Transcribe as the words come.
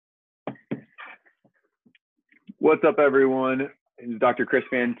What's up, everyone? This is Dr. Chris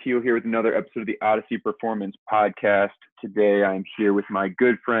Van Thiel here with another episode of the Odyssey Performance Podcast. Today, I'm here with my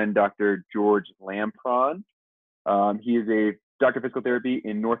good friend, Dr. George Lampron. He is a doctor of physical therapy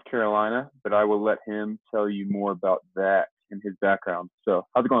in North Carolina, but I will let him tell you more about that and his background. So,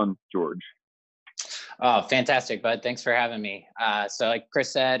 how's it going, George? Oh, fantastic, bud. Thanks for having me. So like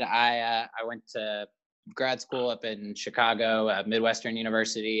Chris said, I went to grad school up in Chicago, Midwestern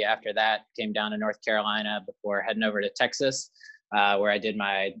University. After that, came down to North Carolina before heading over to Texas, where I did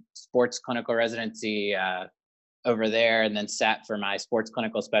my sports clinical residency over there, and then sat for my sports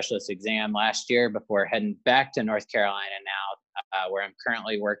clinical specialist exam last year before heading back to North Carolina now, where I'm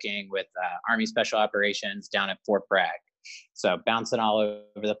currently working with Army Special Operations down at Fort Bragg. So bouncing all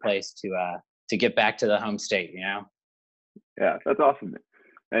over the place to get back to the home state, you know? Yeah, that's awesome.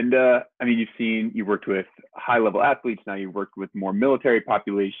 And I mean, you've worked with high level athletes. Now you've worked with more military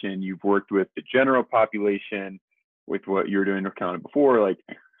population. You've worked with the general population with what you were doing in North Carolina before.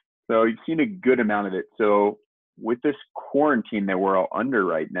 So you've seen a good amount of it. So with this quarantine that we're all under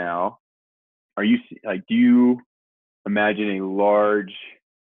right now, do you imagine a large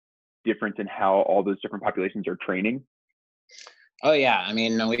difference in how all those different populations are training? Oh yeah, I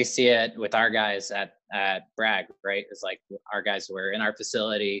mean, we see it with our guys at Bragg, right? It's like our guys were in our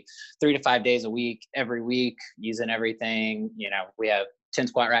facility 3 to 5 days a week, every week, using everything. You know, we have 10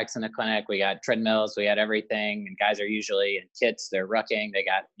 squat racks in the clinic, we got treadmills, we got everything. And guys are usually in kits, they're rucking, they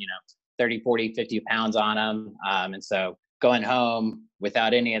got, 30, 40, 50 pounds on them. And so going home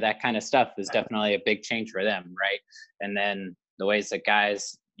without any of that kind of stuff is definitely a big change for them, right? And then the ways that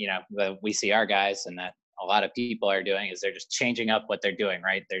guys, we see our guys and that a lot of people are doing is they're just changing up what they're doing,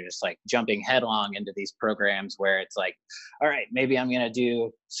 right? They're just like jumping headlong into these programs where it's like, all right, maybe I'm going to do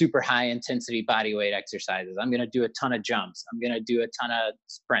super high intensity body weight exercises. I'm going to do a ton of jumps. I'm going to do a ton of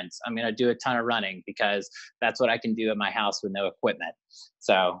sprints. I'm going to do a ton of running because that's what I can do at my house with no equipment.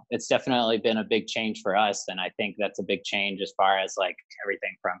 So it's definitely been a big change for us. And I think that's a big change as far as like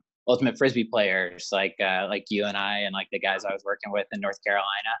everything from ultimate Frisbee players, like you and I, and like the guys I was working with in North Carolina,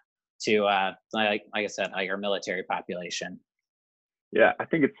 to like I said, like our military population. Yeah, I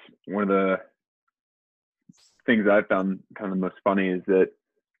think it's one of the things I've found kind of the most funny is that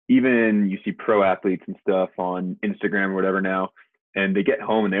even you see pro athletes and stuff on Instagram or whatever now, and they get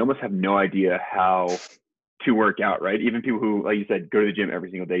home and they almost have no idea how to work out, right? Even people who, like you said, go to the gym every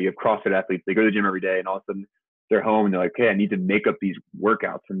single day. You have CrossFit athletes, they go to the gym every day, and all of a sudden they're home and they're like, hey, I need to make up these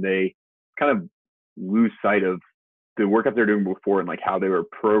workouts. And they kind of lose sight of the workouts they're doing before and like how they were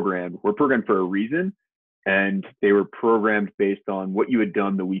programmed. We're programmed for a reason, and they were programmed based on what you had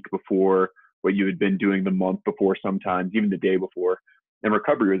done the week before, what you had been doing the month before, sometimes even the day before. And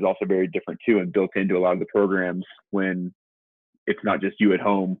recovery is also very different too, and built into a lot of the programs when it's not just you at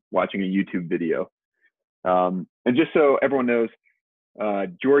home watching a YouTube video. And just so everyone knows,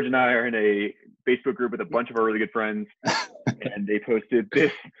 George and I are in a Facebook group with a bunch of our really good friends, and they posted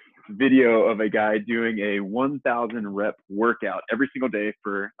this video of a guy doing a 1,000 rep workout every single day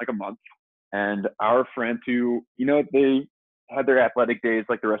for like a month. And our friends who, they had their athletic days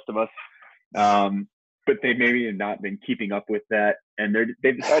like the rest of us, but they maybe have not been keeping up with that, and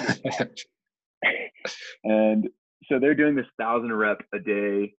they've decided to stop. And so they're doing this 1,000 rep a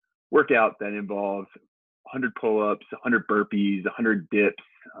day workout that involves 100 pull-ups, 100 burpees, 100 dips,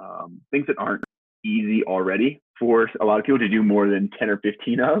 things that aren't easy already for a lot of people to do more than 10 or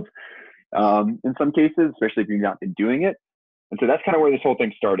 15 of, in some cases, especially if you've not been doing it. And so that's kind of where this whole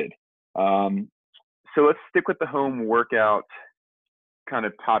thing started. So let's stick with the home workout kind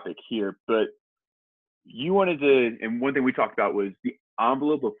of topic here, but you wanted to, and one thing we talked about was the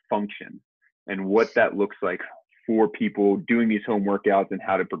envelope of function and what that looks like for people doing these home workouts and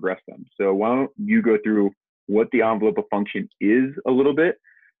how to progress them. So why don't you go through what the envelope of function is a little bit?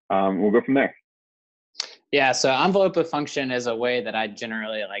 We'll go from there. Yeah, so envelope of function is a way that I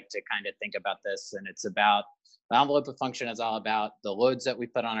generally like to kind of think about this. And it's about, the envelope of function is all about the loads that we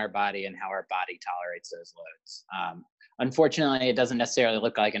put on our body and how our body tolerates those loads. Unfortunately, it doesn't necessarily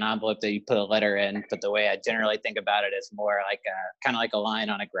look like an envelope that you put a letter in, but the way I generally think about it is more like kind of like a line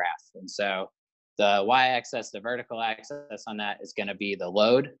on a graph. And so the y-axis, the vertical axis on that is going to be the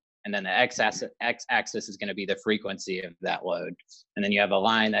load. And then the x-axis is going to be the frequency of that load. And then you have a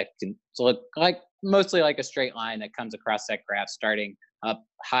line that can look like mostly like a straight line that comes across that graph, starting up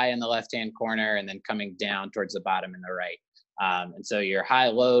high in the left-hand corner and then coming down towards the bottom in the right. And so your high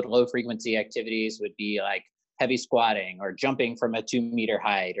load, low frequency activities would be like heavy squatting or jumping from a 2-meter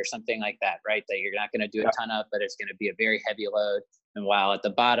height or something like that, right? That you're not going to do a ton of, but it's going to be a very heavy load. And while at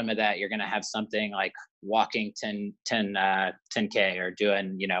the bottom of that, you're going to have something like walking 10K or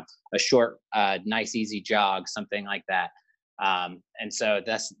doing, a short, nice, easy jog, something like that. And so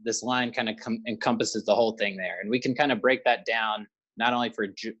this line kind of encompasses the whole thing there. And we can kind of break that down, not only for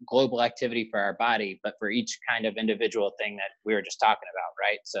global activity for our body, but for each kind of individual thing that we were just talking about.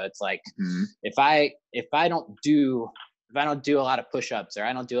 Right. So it's like, if I don't do a lot of push-ups, or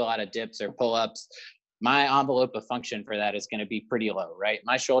I don't do a lot of dips or pull-ups, my envelope of function for that is going to be pretty low, right?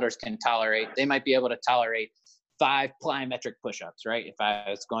 My shoulders they might be able to tolerate 5 plyometric push-ups, right? If I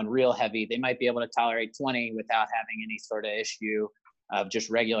was going real heavy, they might be able to tolerate 20 without having any sort of issue of just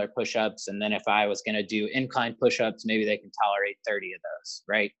regular push-ups. And then if I was going to do incline push-ups, maybe they can tolerate 30 of those,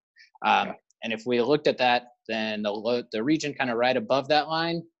 right? And if we looked at that, then the region kind of right above that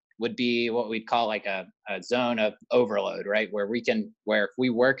line would be what we'd call like a zone of overload, right? Where if we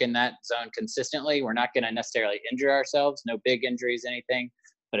work in that zone consistently, we're not going to necessarily injure ourselves, no big injuries, anything,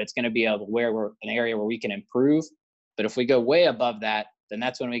 but it's going to be an area where we can improve. But if we go way above that, then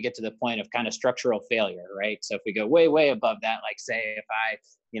that's when we get to the point of kind of structural failure, right? So if we go way, way above that, like say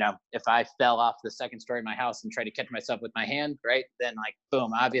if I fell off the second story of my house and tried to catch myself with my hand, right? Then like,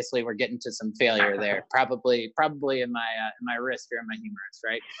 boom, obviously we're getting to some failure there, probably in my wrist or in my humerus,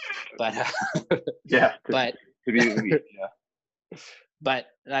 right? But yeah, but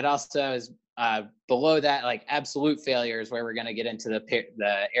that also is below that, like absolute failure is where we're going to get into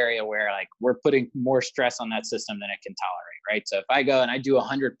the area where like we're putting more stress on that system than it can tolerate, right? So if I go and I do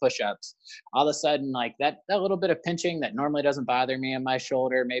 100 push-ups, all of a sudden like that little bit of pinching that normally doesn't bother me in my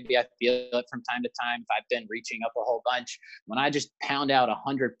shoulder, maybe I feel it from time to time if I've been reaching up a whole bunch. When I just pound out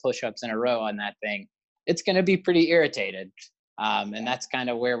 100 push-ups in a row on that thing, it's going to be pretty irritated. And that's kind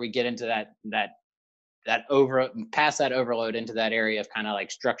of where we get into that past that overload into that area of kind of like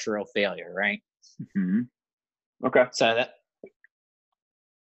structural failure, right? Okay. So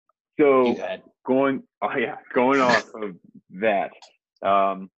going off of that,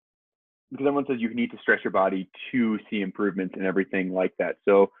 because everyone says you need to stress your body to see improvements and everything like that.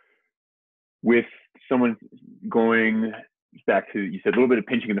 So with someone going back to, you said a little bit of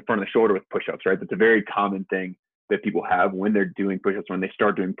pinching in the front of the shoulder with push-ups, right? That's a very common thing that people have when they're doing push-ups, when they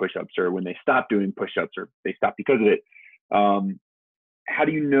start doing push-ups, or when they stop doing push-ups, or they stop because of it. How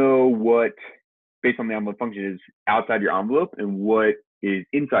do you know what, based on the envelope function, is outside your envelope and what is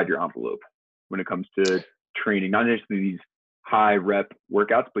inside your envelope when it comes to training, not necessarily these high rep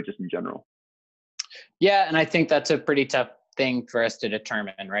workouts, but just in general? Yeah, and I think that's a pretty tough thing for us to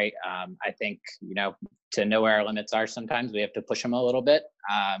determine, right? I think, to know where our limits are, sometimes we have to push them a little bit,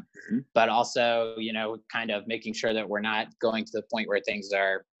 but also, kind of making sure that we're not going to the point where things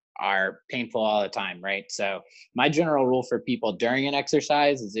are painful all the time, right? So my general rule for people during an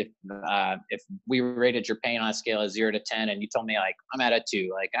exercise is if we rated your pain on a scale of 0 to 10 and you told me like I'm at a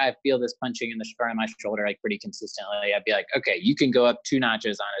 2, like I feel this punching in the front of my shoulder like pretty consistently, I'd be like, okay, you can go up 2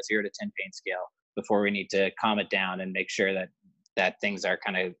 notches on a 0 to 10 pain scale before we need to calm it down and make sure that things are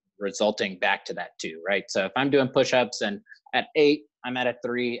kind of resulting back to that 2, right? So if I'm doing push-ups and at 8 I'm at a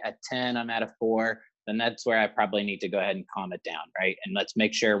 3, at 10 I'm at a 4, then that's where I probably need to go ahead and calm it down, right? And let's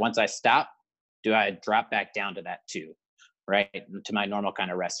make sure once I stop, do I drop back down to that 2, right? To my normal kind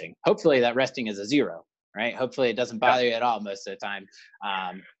of resting. Hopefully that resting is a 0, right? Hopefully it doesn't bother you at all most of the time.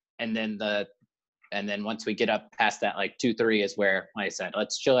 And then once we get up past that, like 2, 3 is where, like I said,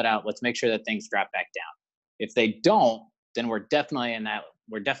 let's chill it out. Let's make sure that things drop back down. If they don't, then we're definitely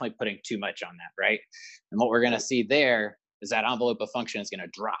putting too much on that, right? And what we're going to see there is that envelope of function is going to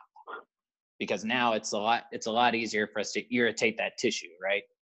drop, because now it's a lot easier for us to irritate that tissue, right?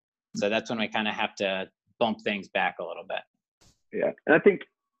 So that's when we kind of have to bump things back a little bit. Yeah, and I think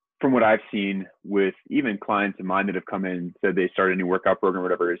from what I've seen with even clients of mine that have come in and said they started a new workout program or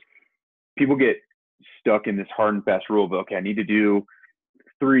whatever, is people get stuck in this hard and fast rule of, okay, I need to do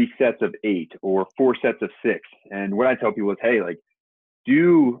 3 sets of 8 or 4 sets of 6. And what I tell people is, hey, like,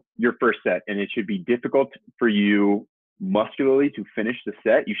 do your first set, and it should be difficult for you muscularly to finish the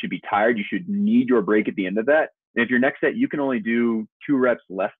set. You should be tired. You should need your break at the end of that. And if your next set, you can only do 2 reps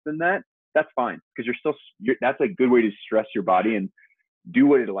less than that, that's fine, because that's a good way to stress your body and do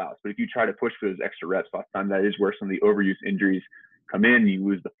what it allows. But if you try to push for those extra reps, last time, that is where some of the overuse injuries come in. You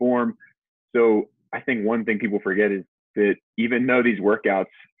lose the form. So I think one thing people forget is that even though these workouts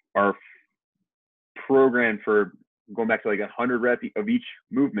are programmed for going back to like 100 reps of each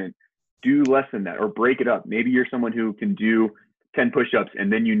movement, do less than that or break it up. Maybe you're someone who can do 10 push-ups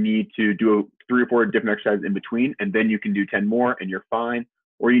and then you need to do 3 or 4 different exercises in between, and then you can do 10 more and you're fine.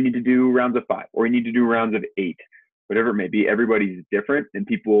 Or you need to do rounds of 5, or you need to do rounds of 8, whatever it may be. Everybody's different, and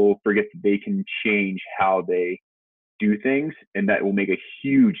people forget that they can change how they do things, and that will make a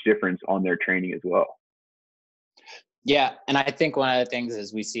huge difference on their training as well. Yeah. And I think one of the things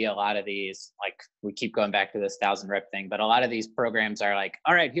is we see a lot of these, like we keep going back to this 1,000 rep thing, but a lot of these programs are like,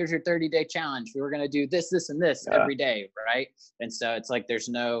 all right, here's your 30-day challenge. We're going to do this, this, and this every day. Right. And so it's like, there's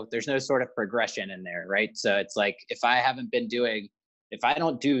no sort of progression in there. Right. So it's like, if I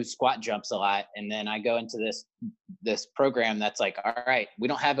don't do squat jumps a lot, and then I go into this program that's like, all right, we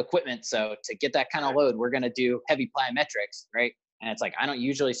don't have equipment. So to get that kind of load, we're going to do heavy plyometrics. Right. And it's like, I don't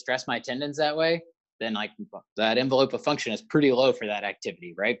usually stress my tendons that way. Then like that envelope of function is pretty low for that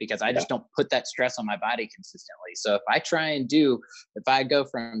activity, right? Because I just don't put that stress on my body consistently. So if I go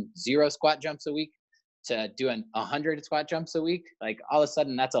from 0 squat jumps a week to doing 100 squat jumps a week, like all of a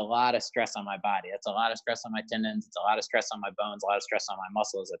sudden that's a lot of stress on my body. That's a lot of stress on my tendons. It's a lot of stress on my bones, a lot of stress on my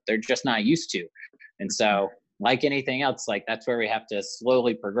muscles that they're just not used to. And so like anything else, like that's where we have to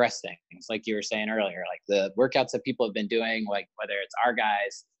slowly progress things. Like you were saying earlier, like the workouts that people have been doing, like whether it's our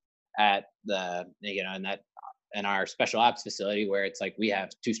guys at the, in our special ops facility, where it's like we have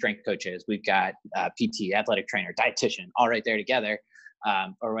 2 strength coaches, we've got PT, athletic trainer, dietitian, all right there together,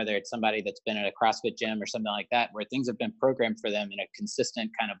 or whether it's somebody that's been at a CrossFit gym or something like that, where things have been programmed for them in a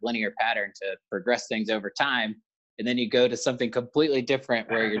consistent kind of linear pattern to progress things over time. And then you go to something completely different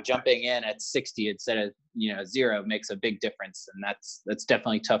where you're jumping in at 60 instead of 0 makes a big difference, and that's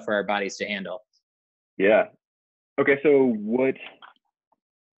definitely tough for our bodies to handle. Yeah. Okay, so what,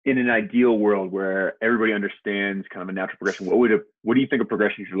 in an ideal world where everybody understands kind of a natural progression, what do you think a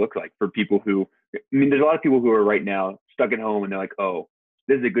progression should look like for people who, there's a lot of people who are right now stuck at home and they're like, oh,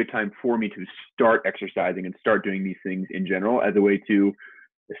 this is a good time for me to start exercising and start doing these things in general as a way to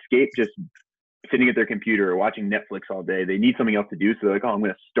escape just sitting at their computer or watching Netflix all day. They need something else to do. So they're like, oh, I'm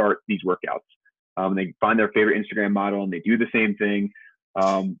going to start these workouts. They find their favorite Instagram model and they do the same thing.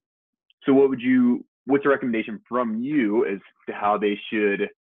 So what's a recommendation from you as to how they should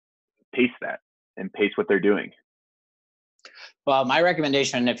pace that and pace what they're doing? Well, my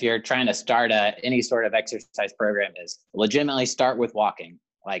recommendation, if you're trying to start any sort of exercise program, is legitimately start with walking.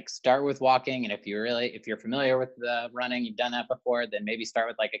 Like start with walking. And if you're familiar with the running, you've done that before, then maybe start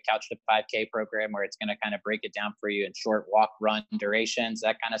with like a couch to 5K program where it's going to kind of break it down for you in short walk, run durations,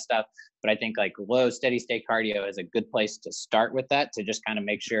 that kind of stuff. But I think like low steady state cardio is a good place to start with that, to just kind of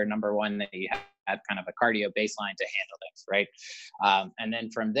make sure, number one, that you have kind of a cardio baseline to handle things, right? And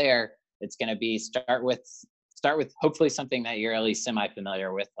then from there, it's going to be start with hopefully something that you're at least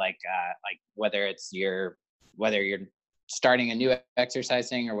semi-familiar with, like whether you're starting a new exercise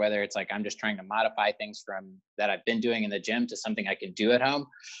thing, or whether it's like I'm just trying to modify things from that I've been doing in the gym to something I can do at home.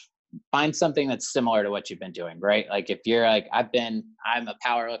 Find something that's similar to what you've been doing, right? Like if you're like, I'm a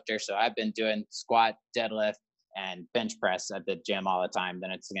power lifter, so I've been doing squat, deadlift, and bench press at the gym all the time,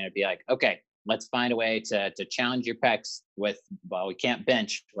 then it's going to be like, okay, let's find a way to challenge your pecs with, well, we can't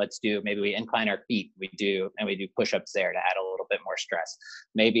bench. Maybe we incline our feet. We do push-ups there to add a little bit more stress.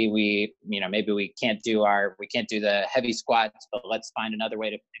 Maybe we can't do the heavy squats, but let's find another way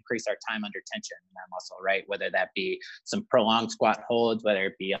to increase our time under tension in that muscle, right? Whether that be some prolonged squat holds, whether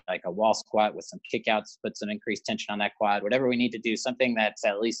it be like a wall squat with some kickouts, put some increased tension on that quad, whatever we need to do, something that's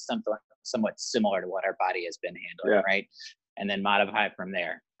at least somewhat similar to what our body has been handling, right? And then modify from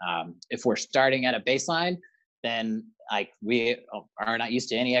there. If we're starting at a baseline, then like we are not used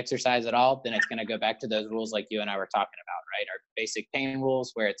to any exercise at all, then it's going to go back to those rules like you and I were talking about, right? Our basic pain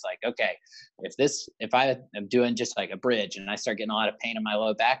rules, where it's like, okay, if I am doing just like a bridge and I start getting a lot of pain in my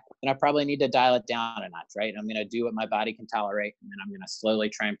low back, then I probably need to dial it down a notch, right? I'm going to do what my body can tolerate, and then I'm going to slowly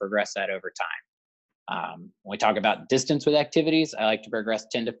try and progress that over time. When we talk about distance with activities, I like to progress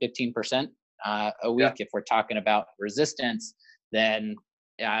 10 to 15% a week. If we're talking about resistance, then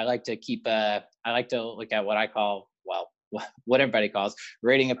I like to look at what I call, what everybody calls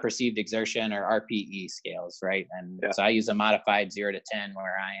rating of perceived exertion, or RPE scales, right? And so I use a modified 0 to 10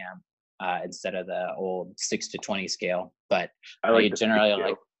 where I am, instead of the old 6 to 20 scale. But I generally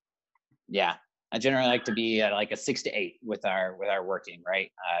like to be at like a 6 to 8 with our working,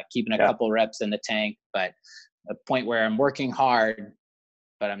 right? Keeping a couple reps in the tank, but a point where I'm working hard,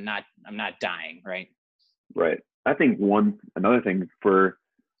 but I'm not dying, right? Right. I think another thing for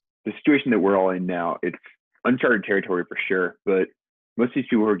the situation that we're all in now, it's uncharted territory for sure, but most of these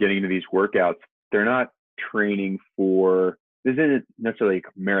people who are getting into these workouts, they're not training this isn't necessarily like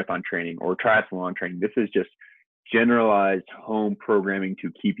marathon training or triathlon training. This is just generalized home programming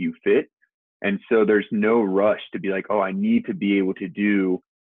to keep you fit. And so there's no rush to be like, oh, I need to be able to do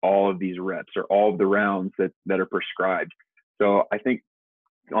all of these reps or all of the rounds that are prescribed. So I think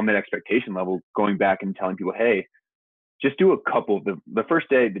on that expectation level, going back and telling people, hey, just do a couple. The first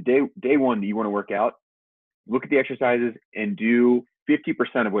day, day one that you want to work out, look at the exercises and do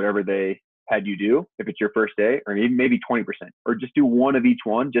 50% of whatever they had you do, if it's your first day, or maybe 20%, or just do one of each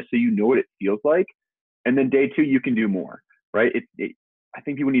one just so you know what it feels like. And then day two, you can do more, right? I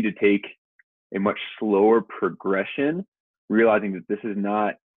think people need to take a much slower progression, realizing that this is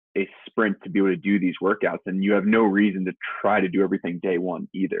not a sprint to be able to do these workouts, and you have no reason to try to do everything day one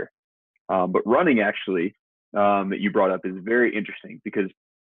either. But running actually, that you brought up, is very interesting because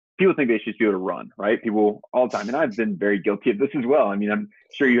people think they should be able to run, right? People all the time, and I've been very guilty of this as well. I mean, I'm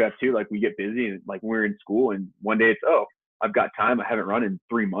sure you have too. Like, we get busy, and like we're in school, and one day it's, oh, I've got time. I haven't run in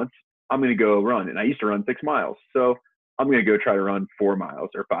 3 months. I'm going to go run. And I used to run 6 miles. So I'm going to go try to run 4 miles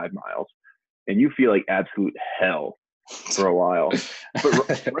or 5 miles. And you feel like absolute hell for a while.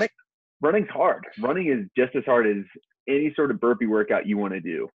 But running's hard. Running is just as hard as any sort of burpee workout you want to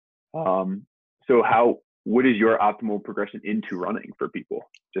do. So what is your optimal progression into running for people?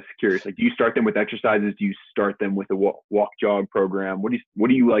 Just curious. Like, do you start them with exercises? Do you start them with a walk jog program? What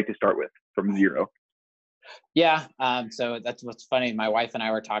do you like to start with from zero? Yeah. So that's what's funny. My wife and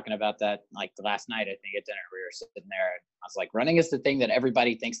I were talking about that like last night, I think at dinner. We were sitting there and I was like, running is the thing that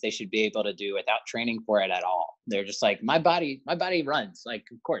everybody thinks they should be able to do without training for it at all. They're just like, my body runs. Like,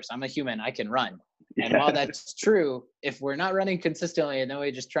 of course, I'm a human, I can run. Yeah. And while that's true, if we're not running consistently and then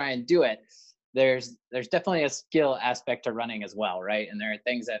we just try and do it, there's definitely a skill aspect to running as well, right? And there are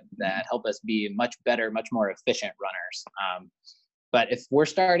things that help us be much better, much more efficient runners. But if we're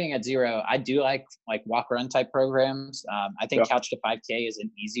starting at zero, I do like walk run type programs. I think Couch to 5K is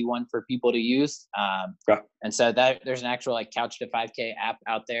an easy one for people to use. And so there's an actual like Couch to 5K app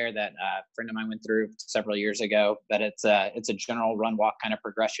out there that a friend of mine went through several years ago. But it's a general run walk kind of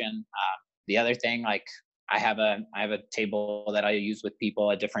progression. The other thing, like I have a table that I use with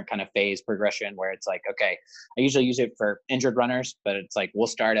people, a different kind of phase progression where it's like, okay, I usually use it for injured runners, but it's like, we'll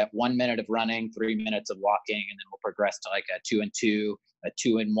start at 1 minute of running, 3 minutes of walking, and then we'll progress to like a 2 and 2, a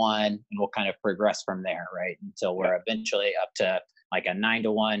 2 and 1, and we'll kind of progress from there, right? Until we're eventually up to like a 9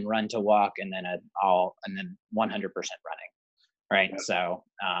 to 1 run to walk, and then 100% running. Right. Yeah. So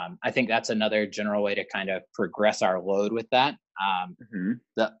I think that's another general way to kind of progress our load with that.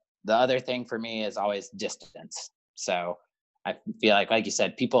 The other thing for me is always distance. So I feel like you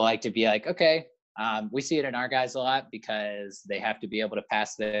said, people like to be like, okay, we see it in our guys a lot because they have to be able to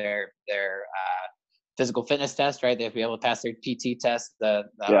pass their physical fitness test, right? They have to be able to pass their PT test, the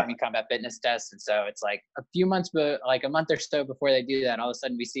Army Combat Fitness test. And so it's like a few months, but like a month or so before they do that, all of a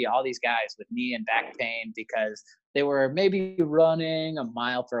sudden we see all these guys with knee and back pain because they were maybe running a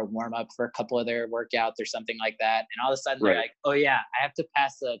mile for a warm up for a couple of their workouts or something like that. And all of a sudden they're like, oh yeah, I have to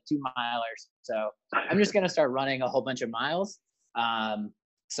pass a 2 milers. So I'm just going to start running a whole bunch of miles.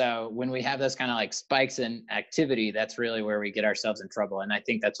 So when we have those kind of like spikes in activity, that's really where we get ourselves in trouble. And I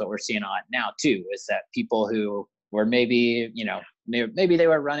think that's what we're seeing a lot now too, is that people who were maybe they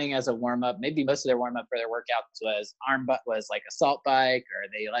were running as a warm up, maybe most of their warm up for their workouts was like assault bike, or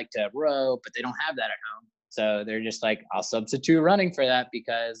they like to row, but they don't have that at home. So they're just like, I'll substitute running for that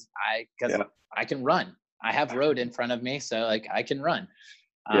because I can run. I have road in front of me, so like I can run.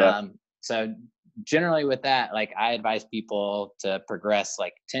 So generally with that, like I advise people to progress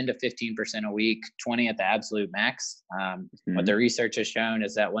like 10 to 15% a week, 20 at the absolute max. What the research has shown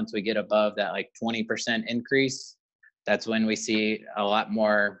is that once we get above that like 20% increase, that's when we see a lot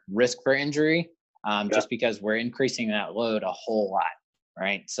more risk for injury, just because we're increasing that load a whole lot,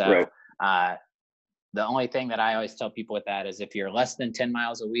 right? So the only thing that I always tell people with that is if you're less than 10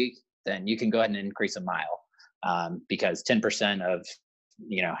 miles a week, then you can go ahead and increase a mile, because 10% of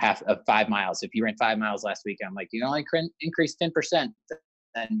half of 5 miles. If you ran 5 miles last week, I'm like, you only increase 10%,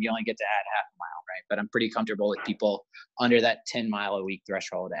 then you only get to add half a mile, right? But I'm pretty comfortable with people under that 10 mile a week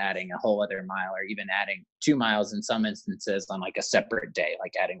threshold, adding a whole other mile, or even adding 2 miles in some instances on like a separate day,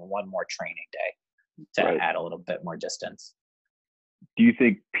 like adding one more training day to add a little bit more distance. Do you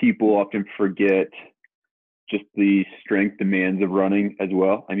think people often forget just the strength demands of running as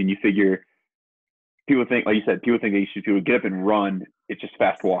well? I mean, you figure people think, like you said, people think they should be able to get up and run. It's just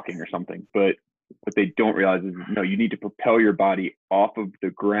fast walking or something. But what they don't realize is, no, you need to propel your body off of the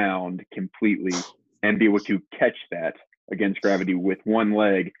ground completely and be able to catch that against gravity with one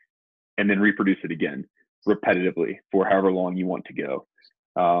leg and then reproduce it again repetitively for however long you want to go.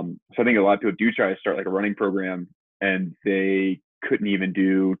 So I think a lot of people do try to start like a running program and they couldn't even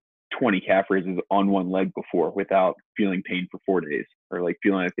do 20 calf raises on one leg before without feeling pain for 4 days, or like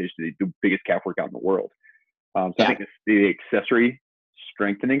feeling like they should do the biggest calf workout in the world. So I think the accessory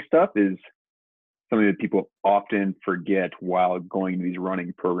strengthening stuff is something that people often forget while going to these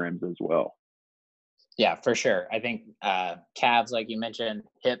running programs as well. Yeah, for sure. I think calves, like you mentioned,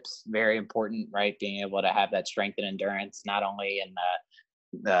 hips, very important, right? Being able to have that strength and endurance, not only in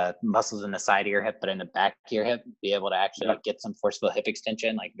the muscles in the side of your hip, but in the back of your hip, be able to actually Yeah. like get some forceful hip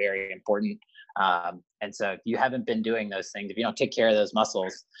extension, like very important. And so if you haven't been doing those things, if you don't take care of those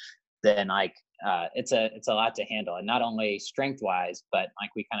muscles, then like it's a lot to handle, and not only strength wise, but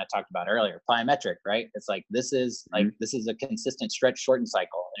like we kind of talked about earlier, plyometric, right? It's like Mhm. this is a consistent stretch shorten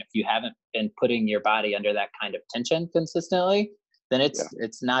cycle, and if you haven't been putting your body under that kind of tension consistently, then Yeah.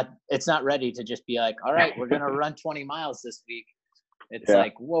 it's not ready to just be like, all right, we're gonna run 20 miles this week. It's Yeah.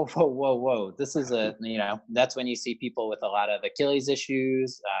 like, whoa, whoa, whoa, whoa. This is that's when you see people with a lot of Achilles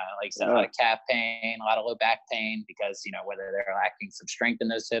issues, like you said, a lot Yeah. of calf pain, a lot of low back pain, because, whether they're lacking some strength in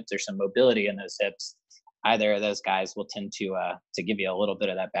those hips or some mobility in those hips, either of those guys will tend to give you a little bit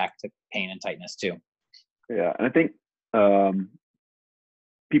of that back to pain and tightness too. Yeah. And I think um,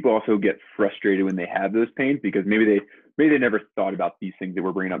 people also get frustrated when they have those pains because maybe they never thought about these things that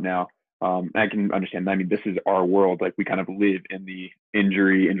we're bringing up now. I can understand. I mean, this is our world. Like we kind of live in the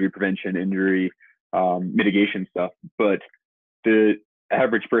injury prevention, injury mitigation stuff. But the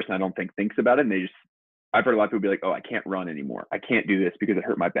average person, I don't think, thinks about it. And they just, I've heard a lot of people be like, "Oh, I can't run anymore. I can't do this because it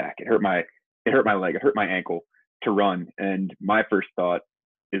hurt my back. It hurt my leg. It hurt my ankle to run." And my first thought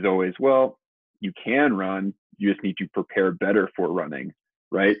is always, well, you can run. You just need to prepare better for running,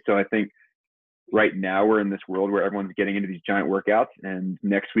 right? So I think right now we're in this world where everyone's getting into these giant workouts, and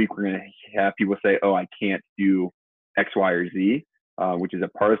next week we're going to have people say, "Oh, I can't do X, Y, or Z," which is a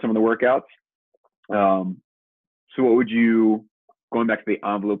part of some of the workouts. So what would you, going back to the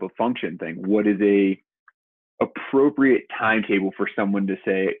envelope of function thing, what is a appropriate timetable for someone to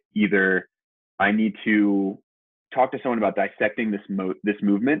say either I need to talk to someone about dissecting this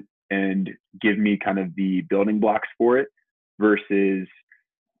movement and give me kind of the building blocks for it versus,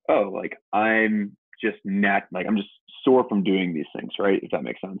 oh, like I'm just sore from doing these things, right? If that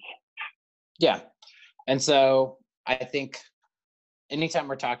makes sense. Yeah. And so I think anytime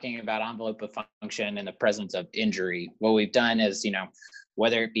we're talking about envelope of function in the presence of injury, what we've done is,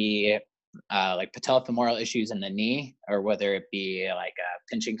 whether it be like patellofemoral issues in the knee, or whether it be like a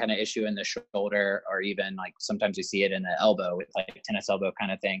pinching kind of issue in the shoulder, or even like sometimes we see it in the elbow with like tennis elbow kind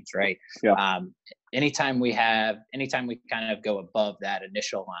of things, right? Yeah. Anytime we kind of go above that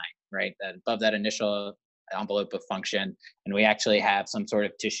initial line, right? That above that initial envelope of function, and we actually have some sort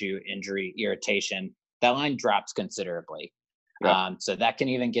of tissue injury, irritation, that line drops considerably. Yeah. So that can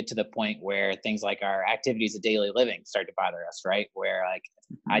even get to the point where things like our activities of daily living start to bother us, right? Where like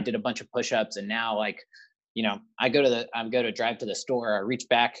I did a bunch of push-ups, and now like, I'm go to drive to the store, I reach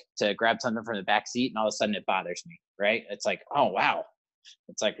back to grab something from the back seat, and all of a sudden it bothers me, right? It's like, oh wow.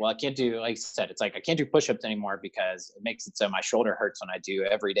 It's like, well, I can't do, like I said, it's like I can't do push-ups anymore because it makes it so my shoulder hurts when I do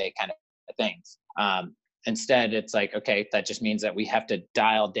everyday kind of things. Instead, it's like, okay, that just means that we have to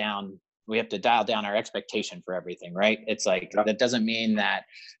dial down our expectation for everything, right? It's like Yeah. that doesn't mean that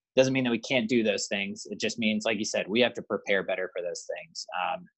we can't do those things. It just means, like you said, we have to prepare better for those things.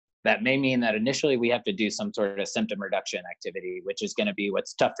 That may mean that initially we have to do some sort of symptom reduction activity, which is going to be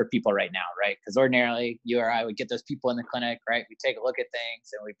what's tough for people right now, right? Because ordinarily you or I would get those people in the clinic, right? We take a look at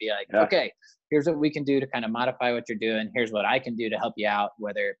things and we'd be like, Yeah. okay, here's what we can do to kind of modify what you're doing. Here's what I can do to help you out,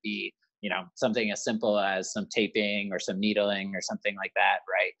 whether it be, something as simple as some taping or some needling or something like that,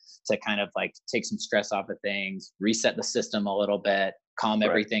 right? To kind of like take some stress off of things, reset the system a little bit, calm Right.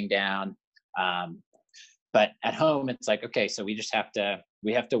 everything down. But at home, it's like, okay, so we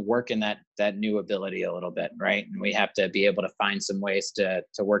have to work in that new ability a little bit, right? And we have to be able to find some ways to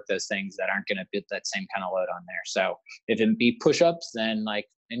work those things that aren't going to put that same kind of load on there. So if it be push-ups, then like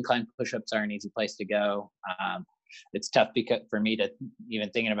incline push-ups are an easy place to go. It's tough because for me to even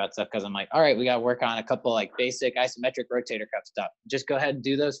thinking about stuff, because I'm like, all right, we got to work on a couple like basic isometric rotator cuff stuff. Just go ahead and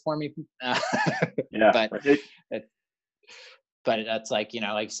do those for me. Yeah. But Right. but that's like,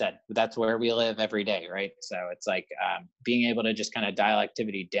 like you said, that's where we live every day, right? So it's like being able to just kind of dial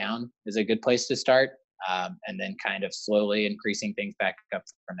activity down is a good place to start, and then kind of slowly increasing things back up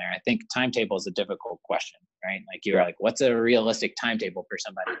from there. I think timetable is a difficult question, right? Like you were like, what's a realistic timetable for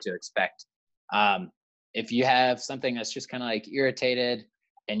somebody to expect? If you have something that's just kind of like irritated,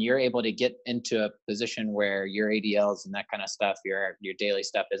 and you're able to get into a position where your ADLs and that kind of stuff, your daily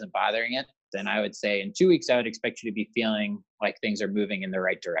stuff isn't bothering it, then I would say in 2 weeks, I would expect you to be feeling like things are moving in the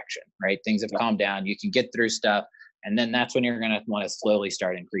right direction, right? Things have calmed down. You can get through stuff. And then that's when you're going to want to slowly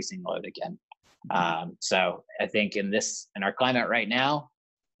start increasing load again. So I think in our climate right now,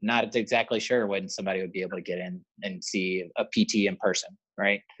 not exactly sure when somebody would be able to get in and see a PT in person,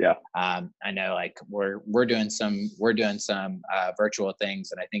 right? Yeah. I know like we're doing some virtual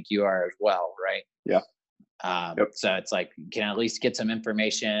things, and I think you are as well, right? Yeah. Yep. So it's like you can at least get some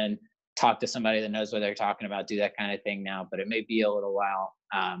information, talk to somebody that knows what they're talking about, do that kind of thing now. But it may be a little while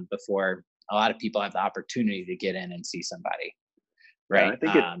before a lot of people have the opportunity to get in and see somebody, Yeah, right? I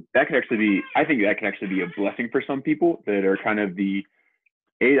think that can actually be. I think that can actually be a blessing for some people that are kind of the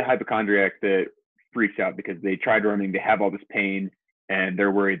hypochondriac that freaks out because they tried running, they have all this pain, and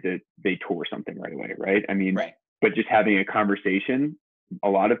they're worried that they tore something right away, right? I mean, right. but just having a conversation a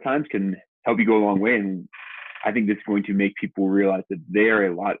lot of times can help you go a long way. And I think this is going to make people realize that they are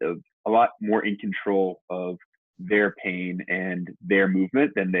a lot more in control of their pain and their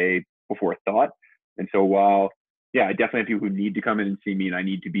movement than they before thought. And so while, yeah, I definitely have people who need to come in and see me, and I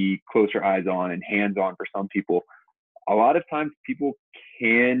need to be closer eyes on and hands on for some people, a lot of times people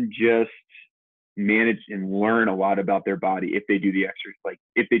can just manage and learn a lot about their body if they do the exercise, like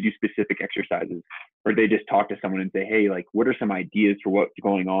if they do specific exercises, or they just talk to someone and say, hey, like, what are some ideas for what's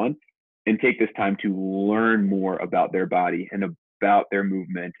going on? And take this time to learn more about their body and about their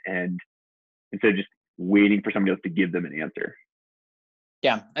movement, and instead of just waiting for somebody else to give them an answer.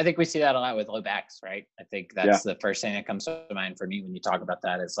 Yeah, I think we see that a lot with low backs, right? I think Yeah. that's the first thing that comes to mind for me when you talk about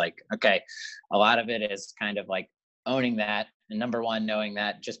that. Is like, okay, a lot of it is kind of like owning that. And number one, knowing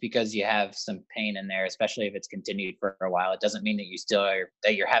that just because you have some pain in there, especially if it's continued for a while, it doesn't mean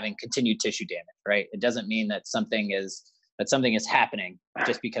that you're having continued tissue damage, right? It doesn't mean that something is happening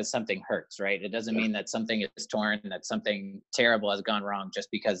just because something hurts, right? It doesn't mean that something is torn, that something terrible has gone wrong just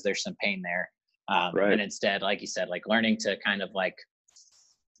because there's some pain there. Right. And instead, like you said, like learning to kind of like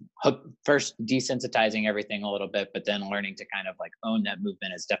first desensitizing everything a little bit, but then learning to kind of like own that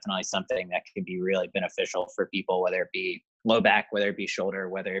movement is definitely something that can be really beneficial for people, whether it be low back, whether it be shoulder,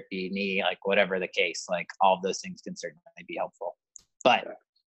 whether it be knee, like whatever the case, like all of those things can certainly be helpful. But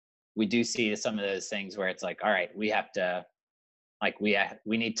we do see some of those things where it's like, all right, we have to, like, we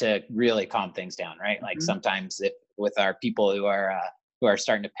need to really calm things down, right? Like sometimes with our people who are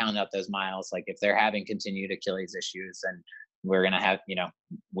starting to pound out those miles, like if they're having continued Achilles issues, and we're going to have,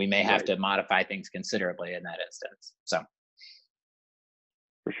 we may have to modify things considerably in that instance. So.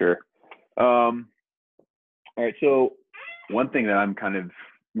 For sure. All right. So one thing that I'm going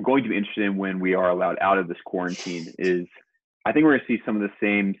to be interested in when we are allowed out of this quarantine is, I think we're going to see some of the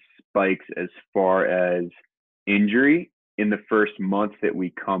same spikes as far as injury in the first month that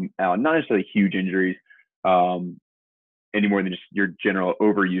we come out. Not necessarily huge injuries, any more than just your general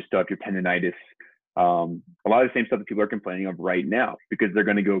overuse stuff, your tendonitis. A lot of the same stuff that people are complaining of right now, because they're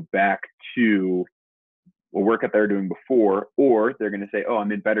going to go back to a workout they were doing before, or they're going to say, oh, I'm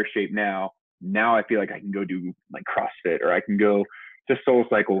in better shape now. Now I feel like I can go do like CrossFit, or I can go to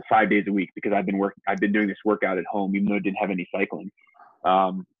SoulCycle 5 days a week because I've been doing this workout at home, even though I didn't have any cycling.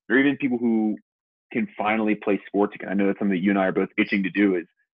 Or even people who can finally play sports again. I know that's something that you and I are both itching to do, is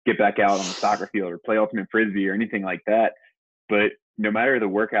get back out on the soccer field or play ultimate frisbee or anything like that. But no matter the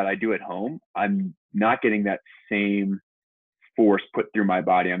workout I do at home, I'm not getting that same force put through my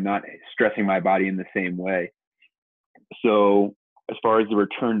body. I'm not stressing my body in the same way. So as far as the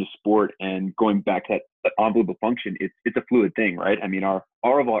return to sport and going back to that envelope of function, it's a fluid thing, right? I mean, all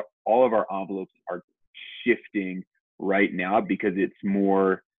of our envelopes are shifting right now because it's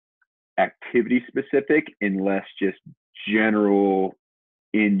more activity specific and less just general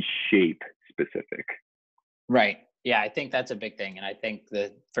in shape specific. Right. Yeah, I think that's a big thing. And I think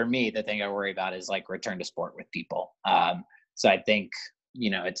that for me, the thing I worry about is like return to sport with people. So I think,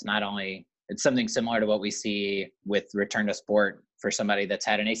 it's something similar to what we see with return to sport for somebody that's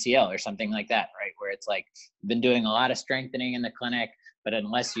had an ACL or something like that, right? Where it's like, been doing a lot of strengthening in the clinic, but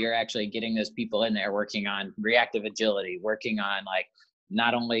unless you're actually getting those people in there working on reactive agility, working on like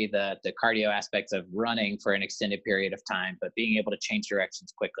not only the cardio aspects of running for an extended period of time, but being able to change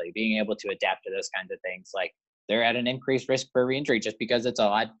directions quickly, being able to adapt to those kinds of things, like they're at an increased risk for re-injury just because it's a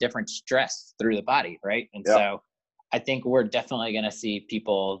lot different stress through the body, right? And so I think we're definitely going to see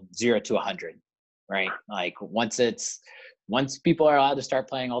people 0 to 100, right? Like once people are allowed to start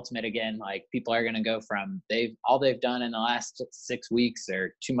playing ultimate again, like people are going to go from all they've done in the last 6 weeks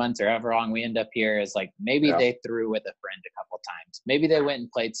or 2 months or however long we end up here is like, maybe they threw with a friend a couple times. Maybe they went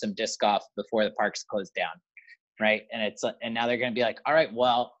and played some disc golf before the parks closed down. Right. And now they're going to be like, all right,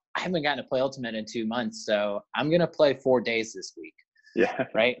 well, I haven't gotten to play ultimate in 2 months, so I'm going to play 4 days this week. Yeah.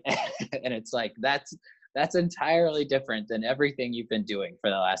 Right. And it's like, that's entirely different than everything you've been doing for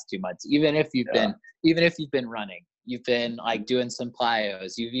the last 2 months. Even if you've been running, You've been like doing some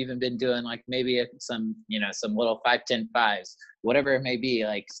plyos. You've even been doing like maybe some, some little 5-10-5s, whatever it may be,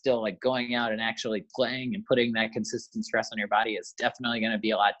 like still like going out and actually playing and putting that consistent stress on your body is definitely going to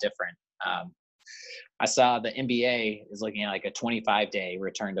be a lot different. I saw the NBA is looking at like a 25-day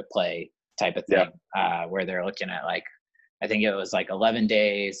return to play type of thing, where they're looking at like, I think it was like 11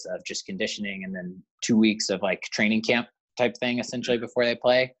 days of just conditioning and then 2 weeks of like training camp type thing essentially before they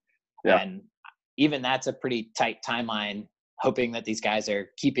play. Yeah. And even that's a pretty tight timeline, hoping that these guys are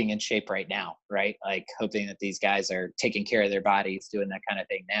keeping in shape right now, right? Like hoping that these guys are taking care of their bodies, doing that kind of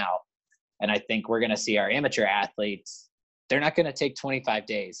thing now. And I think we're going to see our amateur athletes, they're not going to take 25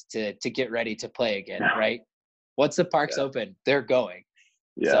 days to get ready to play again, right? Once the park's open, they're going.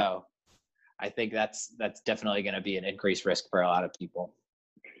 Yeah. So I think that's definitely going to be an increased risk for a lot of people.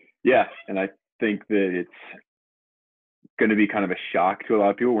 Yeah. And I think that it's going to be kind of a shock to a lot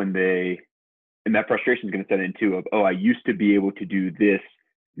of people when and that frustration is going to set in too of, oh, I used to be able to do this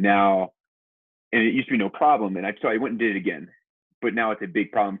now, and it used to be no problem. And so I went and did it again, but now it's a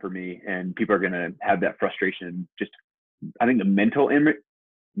big problem for me. And people are going to have that frustration. Just, I think the mental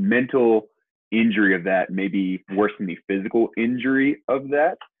injury of that may be worse than the physical injury of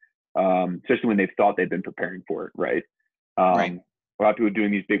that, especially when they've thought they've been preparing for it, right? Right. A lot of people are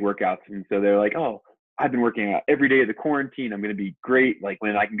doing these big workouts, and so they're like, oh, I've been working out every day of the quarantine. I'm going to be great. Like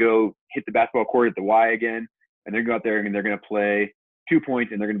when I can go hit the basketball court at the Y again, and they're going to go out there and they're going to play 2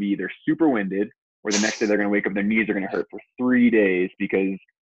 points, and they're going to be either super winded or the next day they're going to wake up, their knees are going to hurt for 3 days and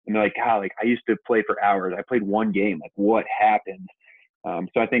they're like, God, like I used to play for hours. I played one game. Like what happened?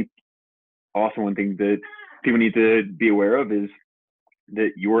 So I think also one thing that people need to be aware of is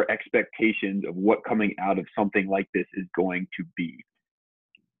that your expectations of what coming out of something like this is going to be.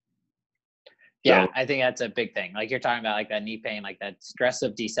 Yeah, I think that's a big thing. Like you're talking about like that knee pain, like that stress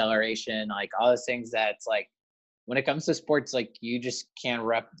of deceleration, like all those things that's like when it comes to sports, like you just can't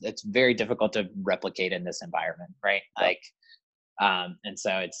it's very difficult to replicate in this environment, right? Like, and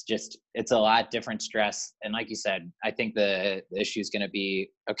so it's a lot different stress. And like you said, I think the issue is going to be,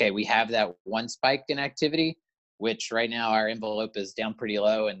 okay, we have that one spike in activity, which right now our envelope is down pretty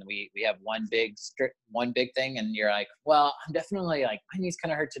low. And we have one big thing. And you're like, well, I'm definitely like, my knee's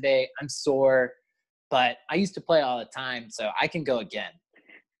kind of hurt today. I'm sore, but I used to play all the time, so I can go again.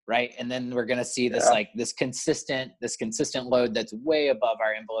 Right. And then we're going to see this, like this consistent load that's way above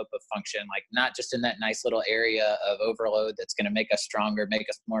our envelope of function, like not just in that nice little area of overload that's going to make us stronger, make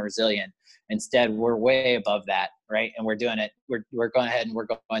us more resilient. Instead, we're way above that. Right. And we're doing it. We're going ahead and we're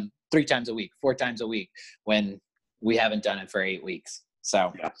going 3 times a week, 4 times a week when we haven't done it for 8 weeks.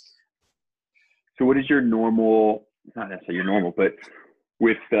 So, So what is your normal, not necessarily your normal, but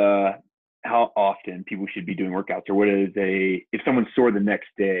with, how often people should be doing workouts, or if someone's sore the next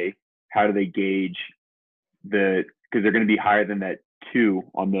day, how do they gauge because they're going to be higher than that 2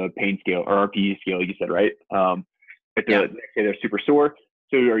 on the pain scale or RPE scale, you said, right? If the next day they're super sore.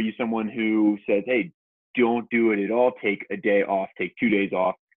 So are you someone who says, hey, don't do it at all, take a day off, take 2 days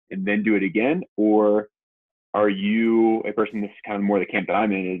off and then do it again? Or are you a person that's kind of more the camp that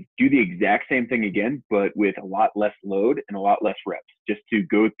I'm in is do the exact same thing again, but with a lot less load and a lot less reps, just to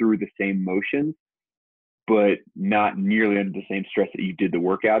go through the same motions, but not nearly under the same stress that you did the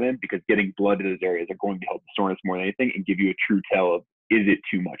workout in, because getting blood to those areas are going to help the soreness more than anything and give you a true tell of, is it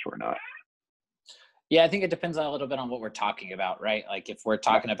too much or not? Yeah, I think it depends a little bit on what we're talking about, right? Like if we're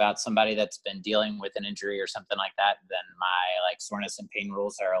talking about somebody that's been dealing with an injury or something like that, then my like soreness and pain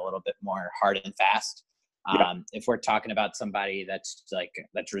rules are a little bit more hard and fast. If we're talking about somebody that's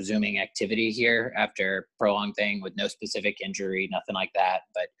resuming activity here after a prolonged thing with no specific injury, nothing like that,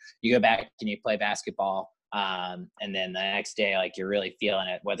 but you go back and you play basketball, and then the next day, like you're really feeling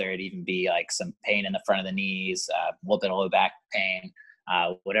it, whether it even be like some pain in the front of the knees, a little bit of low back pain,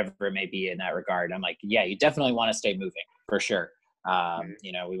 whatever it may be in that regard. I'm like, yeah, you definitely want to stay moving for sure.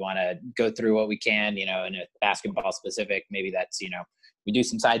 We want to go through what we can, in a basketball specific, maybe that's, we do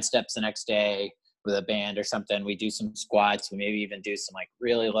some side steps the next day with a band or something. We do some squats. We maybe even do some like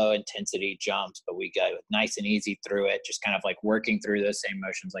really low intensity jumps, but we go nice and easy through it, just kind of like working through those same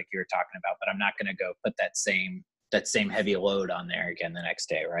motions like you were talking about. But I'm not going to go put that same heavy load on there again the next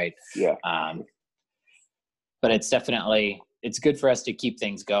day, right? Yeah. But it's good for us to keep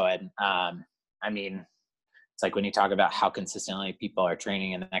things going. It's like when you talk about how consistently people are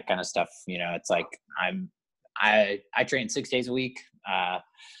training and that kind of stuff, it's like I train 6 days a week,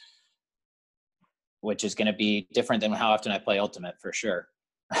 which is going to be different than how often I play Ultimate for sure.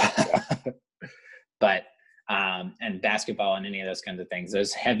 But, and basketball and any of those kinds of things,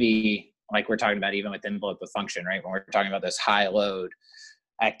 those heavy, like we're talking about even with envelope of function, right? When we're talking about this high load,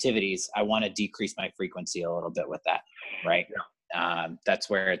 activities, I want to decrease my frequency a little bit with that, right? That's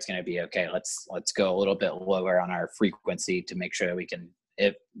where it's going to be okay. Let's go a little bit lower on our frequency to make sure that we can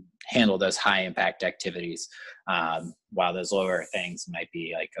handle those high impact activities, while those lower things might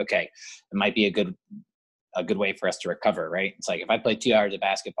be like, okay, it might be a good way for us to recover, right? It's like if I play 2 hours of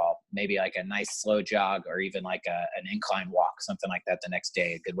basketball, maybe like a nice slow jog or even like an incline walk, something like that the next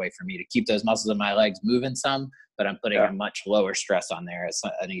day, a good way for me to keep those muscles in my legs moving some, but I'm putting a much lower stress on there. It's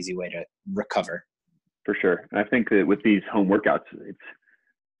an easy way to recover. For sure. And I think that with these home workouts,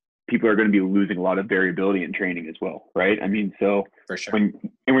 people are going to be losing a lot of variability in training as well, right? I mean, so for sure. when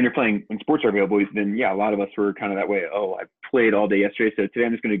sports are available, then a lot of us were kind of that way. Oh, I played all day yesterday, so today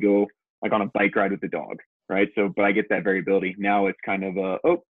I'm just going to go like on a bike ride with the dog, right? So, but I get that variability. Now it's kind of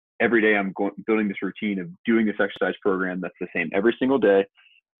every day I'm building this routine of doing this exercise program that's the same every single day,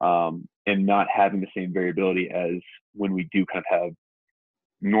 and not having the same variability as when we do kind of have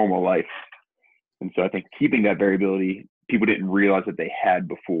normal life. And so I think keeping that variability, people didn't realize that they had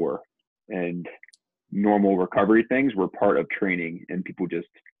before, and normal recovery things were part of training, and people just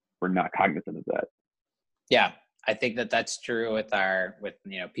were not cognizant of that. Yeah, I think that that's true with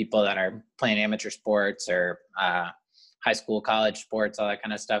people that are playing amateur sports or high school, college sports, all that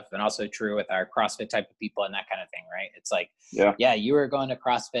kind of stuff, and also true with our CrossFit type of people and that kind of thing, right? It's like, you were going to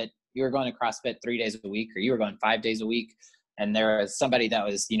CrossFit 3 days a week, or you were going 5 days a week, and there was somebody that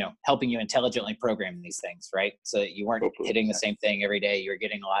was, helping you intelligently program these things, right? So that you weren't hitting the same thing every day. You were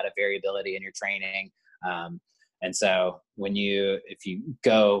getting a lot of variability in your training. And so if you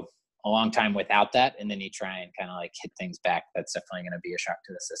go a long time without that, and then you try and kind of like hit things back, that's definitely going to be a shock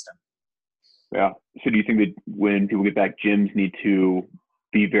to the system. Yeah. So do you think that when people get back, gyms need to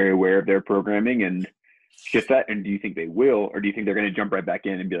be very aware of their programming and shift that? And do you think they will, or do you think they're going to jump right back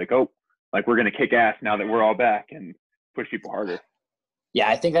in and be like, oh, like we're going to kick ass now that we're all back, and push people harder? Yeah,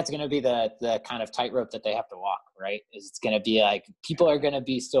 I think that's going to be the kind of tightrope that they have to walk, right? It's going to be like, people are going to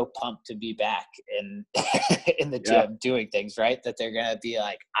be so pumped to be back in the gym doing things, right? That they're going to be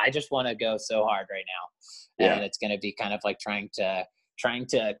like, I just want to go so hard right now. And it's going to be kind of like trying to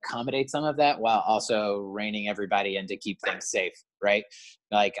accommodate some of that while also reining everybody in to keep things safe, right?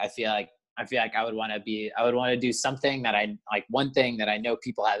 Like, I feel like I would want to do something that one thing that I know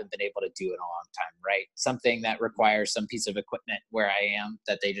people haven't been able to do in a long time, right? Something that requires some piece of equipment where I am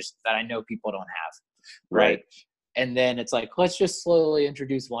that I know people don't have, right? And then it's like, let's just slowly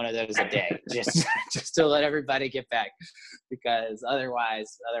introduce one of those a day, just to let everybody get back, because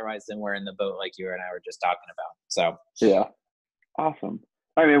otherwise then we're in the boat like you and I were just talking about. So yeah, awesome.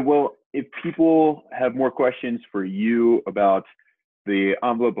 All right, man. Well, if people have more questions for you about the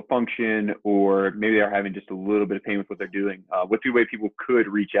envelope of function, or maybe they're having just a little bit of pain with what they're doing, what's the way people could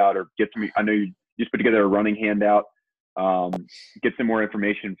reach out or get some? I know you just put together a running handout. Get some more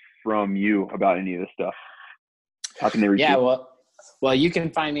information from you about any of this stuff. How can they reach you? Well, you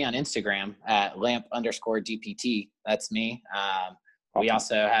can find me on Instagram at lamp_DPT. That's me. We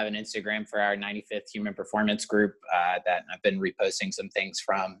also have an Instagram for our 95th Human Performance Group that I've been reposting some things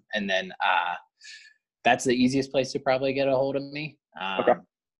from. And then that's the easiest place to probably get a hold of me. Okay.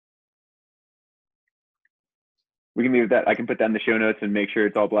 We can leave that. I can put that in the show notes and make sure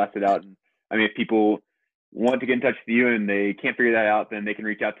it's all blasted out. And I mean, if people want to get in touch with you and they can't figure that out, then they can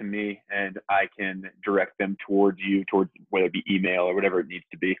reach out to me and I can direct them towards you, towards whether it be email or whatever it needs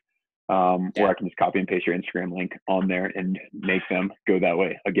to be. Or I can just copy and paste your Instagram link on there and make them go that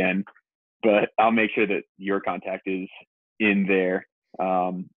way again. But I'll make sure that your contact is in there.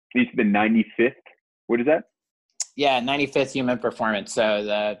 It's the 95th. What is that? Yeah, 95th Human Performance.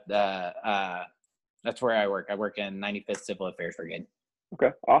 So that's where I work. I work in 95th Civil Affairs Brigade.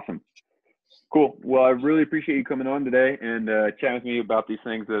 Okay, awesome. Cool. Well, I really appreciate you coming on today and chatting with me about these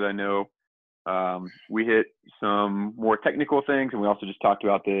things that I know. We hit some more technical things, and we also just talked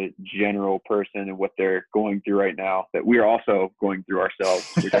about the general person and what they're going through right now that we are also going through ourselves,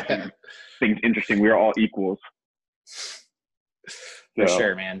 which I think is interesting. We are all equals. For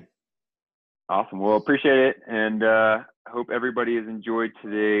sure, man. Awesome. Well, appreciate it. And I hope everybody has enjoyed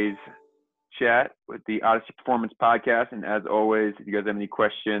today's chat with the Odyssey Performance Podcast. And as always, if you guys have any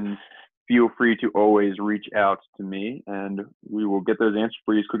questions, feel free to always reach out to me and we will get those answers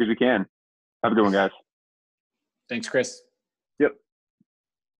for you as quick as we can. Have a good one, guys. Thanks, Chris.